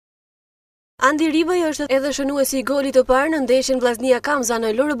Andi Ribaj është edhe shënuesi i golit të parë në ndeshjen Vllaznia Kamza në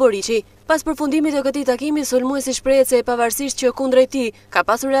Lorë Boriçi. Pas përfundimit të këtij takimi, sulmuesi Shpresoj pavarësisht që kundrejt tij ka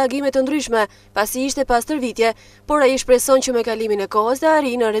pasur reagime të ndryshme, pasi ishte pas tërvitje, por ai shpreson që me kalimin e kohës të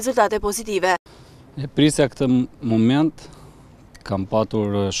arrijë në rezultate pozitive. E prisja këtë moment, kam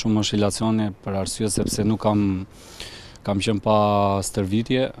patur shumë oscilacione për arsye sepse nuk kam qenë pa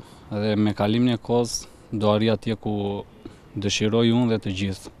stërvitje dhe me kalimin e kohës do arri atje ku dëshiroj unë dhe të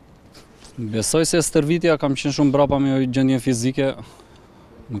gjithë. Besoj se stërvitja kam qenë shumë brapa me gjendjen fizike,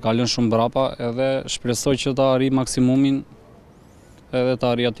 më ka lënë shumë brapa edhe shpresoj që ta arri maksimumin edhe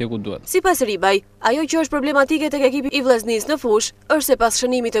ta arri atje ku duhet. Sipas Ribaj, ajo që është problematike tek ekipi i Vllaznisë në fushë është se pas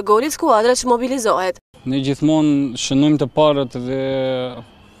shënimit të golit skuadra çmobilizohet. Ne gjithmonë shënojmë të parët dhe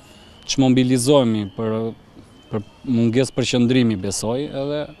çmobilizohemi për mungesë përqendrimi, besoj,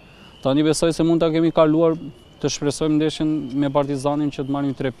 edhe tani besoj se mund ta kemi kaluar të shpresojmë ndeshjen me Partizanin që të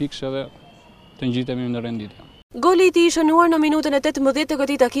marrim 3 pikë edhe të ngjitemi në renditje. Goli i tij i shënuar në minutën e 18 të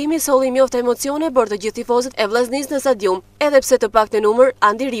këtij takimi solli mjaft emocione për të gjithë tifozët e Vllaznisë në stadium, edhe pse të paktën numër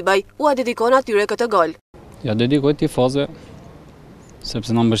Andi Ribaj ua dedikon atyre këtë gol. Ja dedikoj tifozëve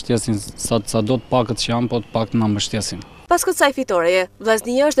sepse na mbështjesin sado të pakët që janë, po të paktën na mbështjesin. Pas kësaj fitoreje,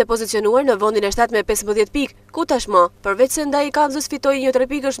 Vllaznia është e pozicionuar në vendin e 7 me 15 pikë, ku tashmë, përveç se ndaj Kamzës fitoi një 3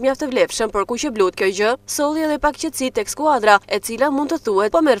 pikë është mjaft e vlefshëm për kuqe blut, kjo gjë solli edhe pak qetësi tek skuadra, e cila mund të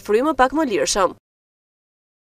thuhet po merr frymë pak më lirshëm.